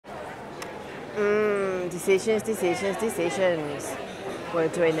Decisions, decisions, decisions. We're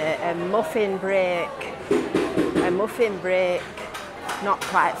doing a muffin break. A muffin break. Not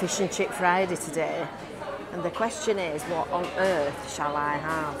quite fish and chip Friday today. And the question is, what on earth shall I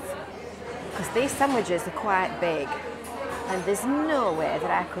have? Because these sandwiches are quite big. And there's no way that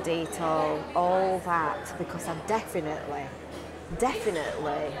I could eat all that, because I definitely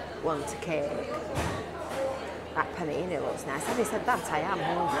want a cake. That panini looks nice. Having said that, I am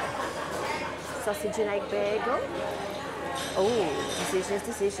hungry. Sausage and egg bagel. Oh,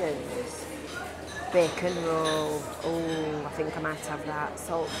 decisions. Bacon roll. Oh, I think I might have that.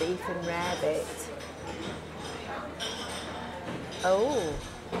 Salt beef and rarebit. Oh,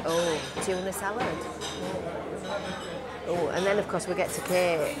 tuna salad. Oh, and then of course we get to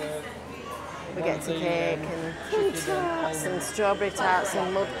cake. We get to cake and tarts and strawberry tarts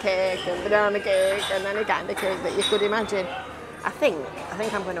and mud cake and banana cake and any kind of cake that you could imagine. I think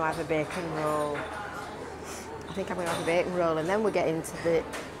I'm going to have a bacon roll. And then we get into the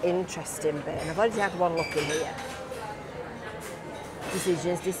interesting bit. And I've already had one look in here.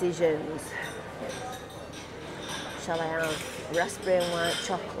 Decisions. Shall I have raspberry and white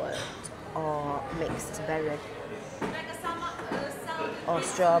chocolate or mixed berry? Or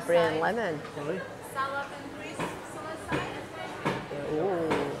strawberry and lemon?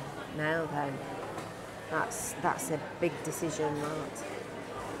 Oh, now then. That's a big decision, that.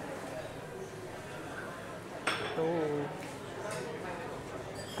 Oh,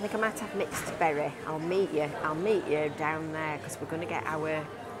 I think I might have mixed berry. I'll meet you down there, because we're going to get our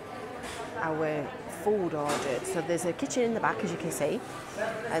food ordered. So there's a kitchen in the back, as you can see,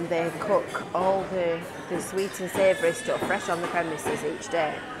 and they cook all the sweet and savoury stuff fresh on the premises each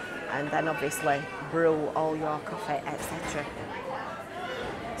day, and then obviously brew all your coffee, etc.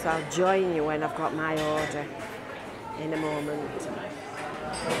 So I'll join you when I've got my order in a moment.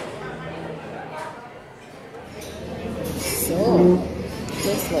 So,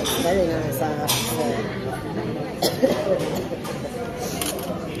 this looks very nice, I have to say.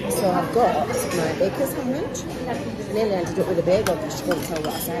 So I've got my bacon sandwich. I nearly ended up with a bagel because she couldn't tell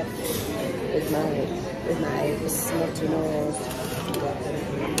what I said with my smutty nose.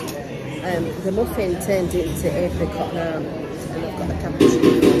 The muffin turned into apricot and almonds, and I've got the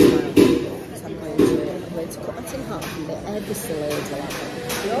cappuccino. So I'm going to cut that in half and bit ever so little.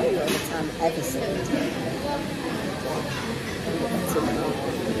 You all know that I'm ever so little.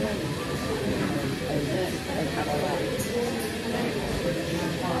 And have a light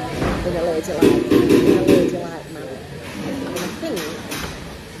in a ladylike manner. And I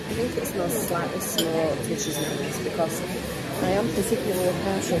think it smells slightly smoked, which is nice, because I am particularly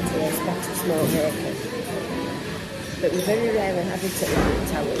partial to a spot of smoked bacon. But we very rarely have it at night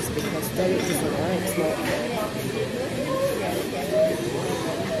towers because Derek doesn't like smoked bacon.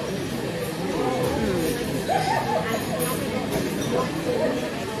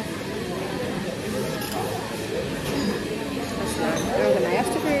 I'm going to have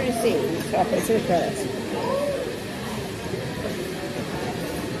to be received, so I'll put it to the first.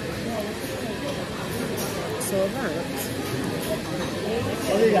 So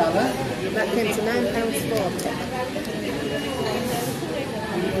that came to £9.40.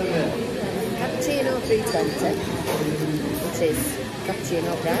 Cappuccino $3.20, which is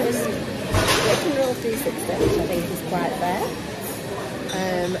cappuccino price. Bacon roll $3.60, which I think is quite fair.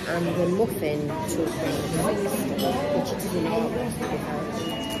 And the muffin £2, which is enormous.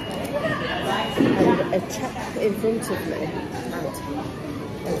 And a chap in front of me had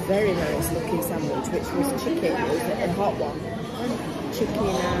a very nice looking sandwich, which was chicken, it was a hot one, chicken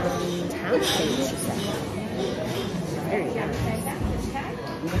and ham, she said. Very nice.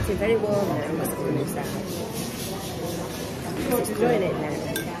 It's getting very warm now, it's coming inside. It's throwing it now.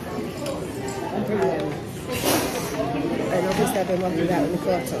 Brilliant. And obviously I've been walking out in the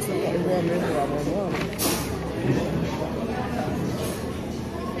court, so it's not getting warmer and warmer.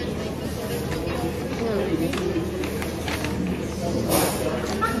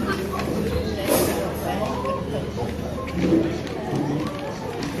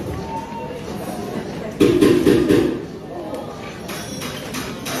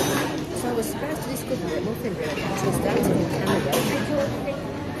 So I was surprised to discover that Muffin bread actually started in Canada.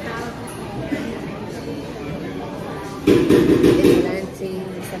 In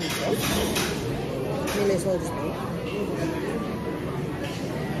 1970. Nearly as old as me.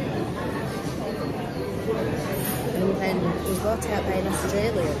 And then it was bought out by an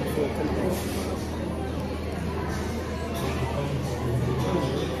Australian food company.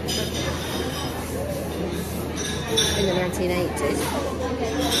 In the 1980s.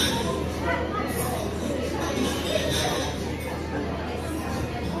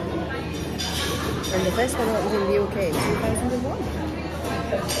 And the first one opened in the UK in 2001.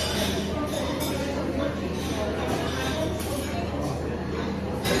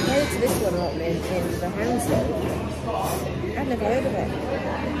 Compared to this one opening in the Houndshill, I've never heard of it,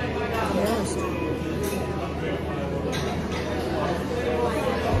 to be honest.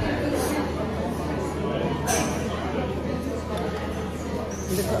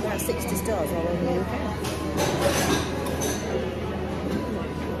 And they've got about 60 stores all over the UK.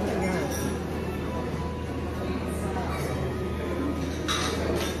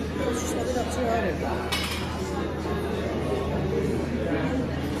 Just what we got to order.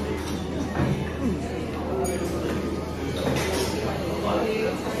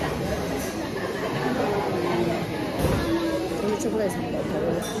 The trouble is,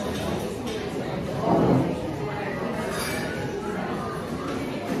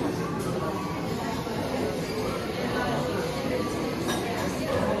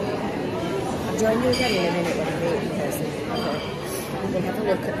 I'll join you again in a minute when I'm eating person. Okay. We'll have a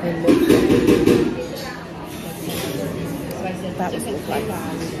look at the muffin. That was look like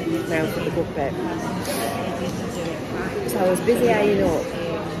now for the good bit. So I was busy eyeing up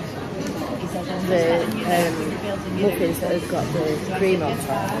the muffins that have got the cream on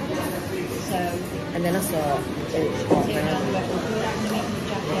top, and then I saw it hot now,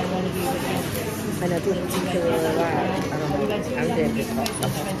 and I didn't particularly like and apricot. I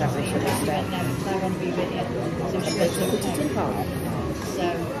thought that was a mistake. But put it in hot.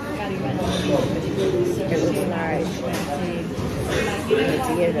 It was like really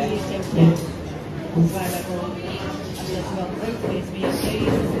so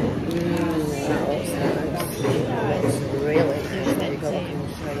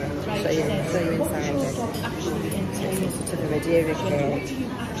you inside it. To the Madeira cake.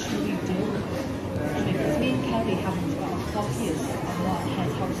 Because me and Kelly haven't got copies of what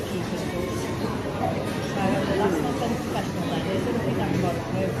head housekeepers do. So that's not very professional then. There's other things I've got to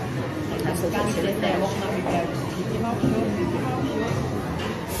do. That's Gary said there, what can we go? Keep your mouth shut, keep your mouth shut.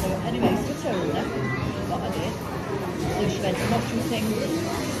 So anyway, so told her what I did. So she went, what do you think?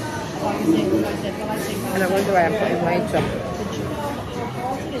 I said, well, I think and I wonder why I'm putting weight on. So she thought,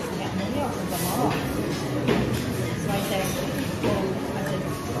 what it is to get money off of them all. So I said,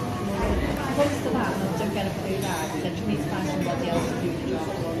 close to that, and I don't get a blue bag. I said, you need to find somebody else to do the job.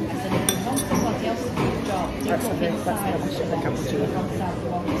 I said, if you want somebody else to do the job, don't look inside the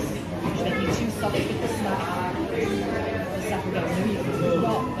box. She said, you're too soft with the snack. The staff will go, no, you're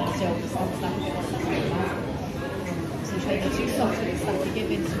not. And I said, the staff will go, what's that? So she said, you're too soft with the staff. You give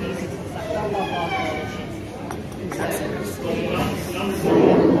in too easy to the staff. Blah, blah, blah, bullshit. At the end of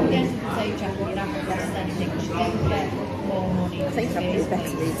the day, Jack, you're not going to cost anything. You should get more money. I think I'm better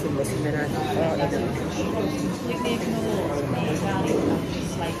eating this than I thought. She completely ignored me value and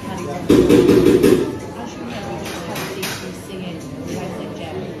just like carried on. As you know, we just had DCC in President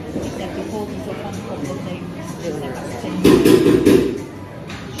Jem. She said, we pulled us up on a couple of things. She said, that's the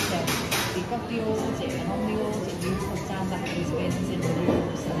She said, we got the audit, and on the audit, you put down that there's bins in the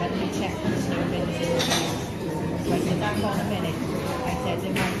rooms, and when we checked, there's no bins in the rooms. So I said, hang on a minute. I said,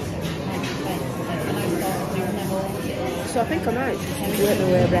 there might be fence. I said, can I start doing them audits? So I think I might just work my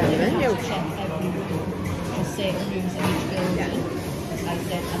way around the menu. Check for certain rooms in each building. Yeah. I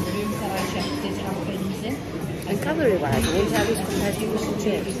said, and the rooms that I checked did have bins in. And calorie-wise, I wonder how this compares to fish and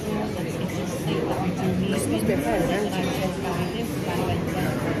chips. It's a state that we do need. This must be a fair amount. And I said, Gary, this guy went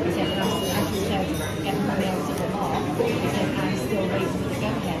there. He said, as you said, get money out of the mark. He said, I'm still waiting for the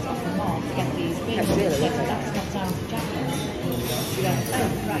go-ahead off the mark to get these bins. That's really lovely. That's not down to Jack. She went,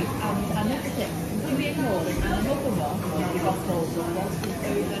 oh, right. Another thing, do we ignore it? And another one, we got told was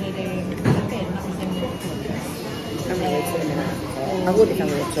we were going to do a bin that was in the I would if I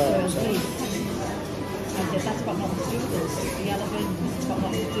were at all. I said, that's got nothing to do with us. The yellow bins has got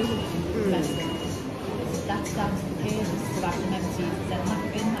nothing to do with it. That's down to the parents to have them empty. I said, that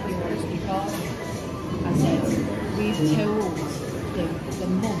bin that we want to keep on. I said, we've told the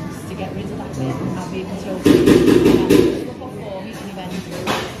mums to get rid of that bin. And we've even told them to look up for me. And he went,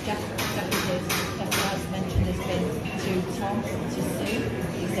 Jack has mentioned this bin to Tom, to Sue.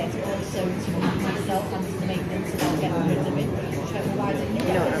 He said, also to myself and to the maintenance, and I'll get rid of it. She went, well, why didn't you?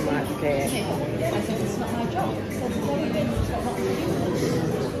 You know what I'm like, okay. I said, it's not my job. I said, it's only bins, it's got nothing to do with us.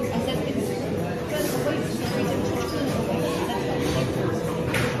 I said, it's clinical waste, we don't touch clinical waste. That's not clinical.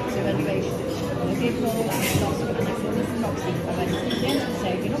 So anyway, I gave her all that stuff, and I said, listen, Roxy, I went, at the end of the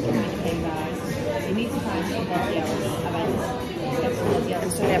day, you're not giving me the pay rise. You need to find somebody else. I went, get somebody else.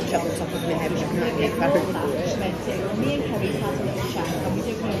 I'm sorry I've chopped the top of my head, but I can't get back. She went, me and Kerry had a little chat, and we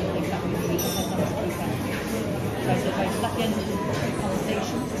didn't really think that we would meet because I was too fast. So I said, right, at the end of the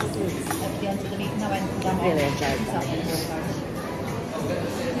conversation, at the end of the meeting, I really enjoyed that.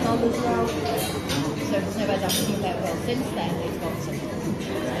 So there's no head after that. Well, since then it's got some.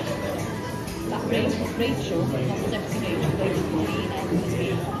 That Rachel, not 70 Rachel, Rachel Green, has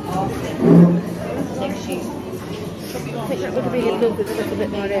been awesome. I think she's. I think that would be a little bit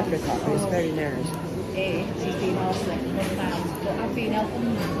more apricot, but it's very nice. She's been awesome, but I've been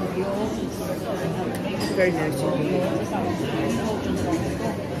helping them with yours. Very nice. Yours is how I'm doing the whole just wrong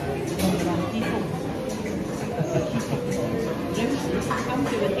people. I'm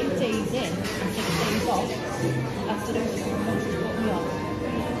doing 8 days in and 6 days off. That's the most wants to put me on.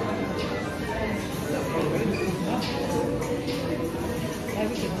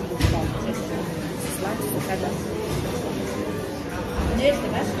 Everything's all started. Slice the feather. And here's the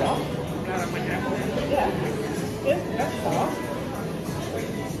best part. Yeah. Here's the best part.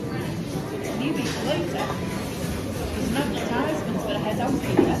 A few weeks later, there's an advertisement for a head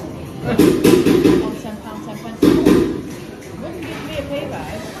housekeeper on £10.10. Wouldn't give me a pay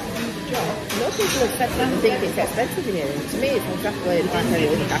rise to do the job. Most people expect to think it's expensive in here. To me, it's exactly like any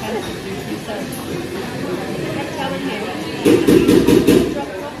other cafe. I kept telling him, I need to drop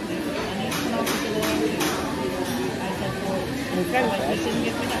it off. I need to come out to the I said, well, he didn't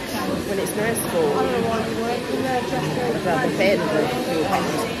give me that time. When it's nice food, I don't know why you work in there, just I'd rather pay than go to a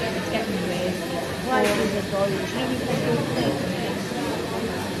penny. It's getting raised. Why is it going? You know, we've got to play at the minute.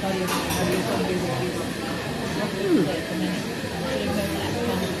 Sorry, how are you going to do with you? What's the play at the minute? I should have known that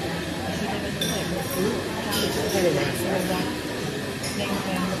one. I should have been the same. Very nice.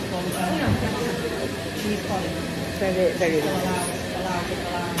 She's got it. Very, very nice. Allow it.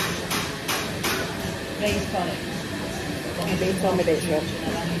 Ray's got it. I've been told me this, yeah.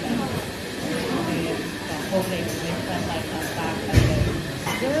 Hopefully it's been fun like that back.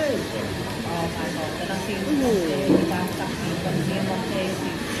 Good. Oh my god. Then I see the back actually when he and one day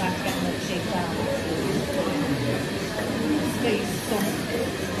he's back getting the shape down. Space some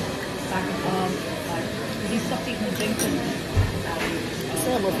back and forth. Like, he stopped eating and drinking.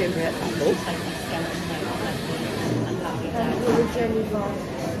 Still a muffin bread, that though. It's like a skeleton like that. And happy And down. with a Jenny bar.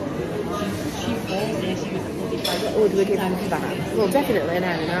 She falls there, she was a bloody fight. What would we give him for that? Well, definitely an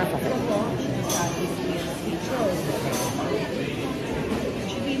hour and a half, I think. She decided to be in the future.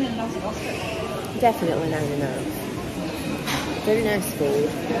 She's been in lots of hospitals. Definitely an hour and a half. Very nice food.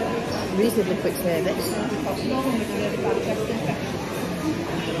 Reasonably quick service. We've got Norman with a really bad chest infection.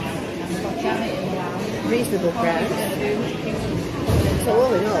 And we've got Janet in the lounge. Reasonable price. So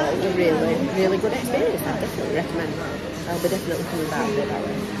all in all, a really, really good experience. I definitely recommend that. I'll be definitely coming back for that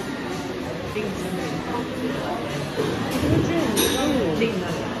way.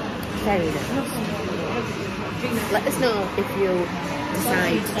 Very nice. Let us know if you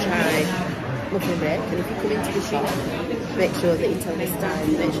decide to try muffin break, and if you come into the shop, make sure that you tell us time.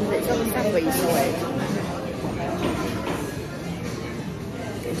 Make sure that it's on the stand where you saw it.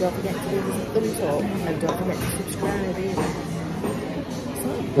 And don't forget to leave us a thumbs up, and don't forget to subscribe either.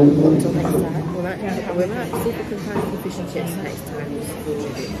 So, until next time, we might see if we can find some fish and chips next time.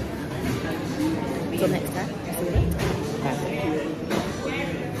 Until next time, see you later.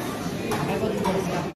 Bye.